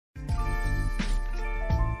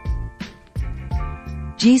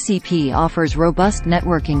GCP offers robust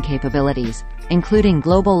networking capabilities, including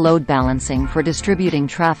global load balancing for distributing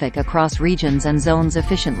traffic across regions and zones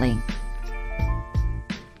efficiently.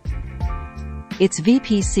 Its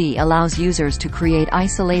VPC allows users to create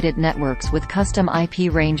isolated networks with custom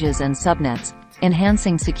IP ranges and subnets,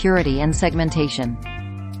 enhancing security and segmentation.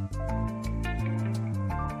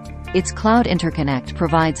 Its Cloud Interconnect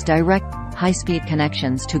provides direct, high-speed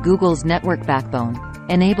connections to Google's network backbone,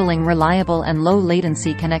 enabling reliable and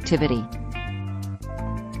low-latency connectivity.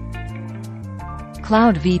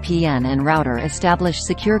 Cloud VPN and Router establish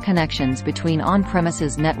secure connections between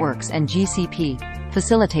on-premises networks and GCP,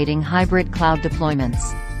 facilitating hybrid cloud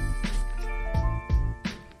deployments.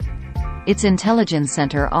 Its Intelligence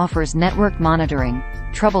Center offers network monitoring,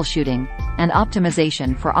 troubleshooting, and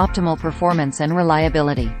optimization for optimal performance and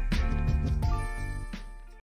reliability.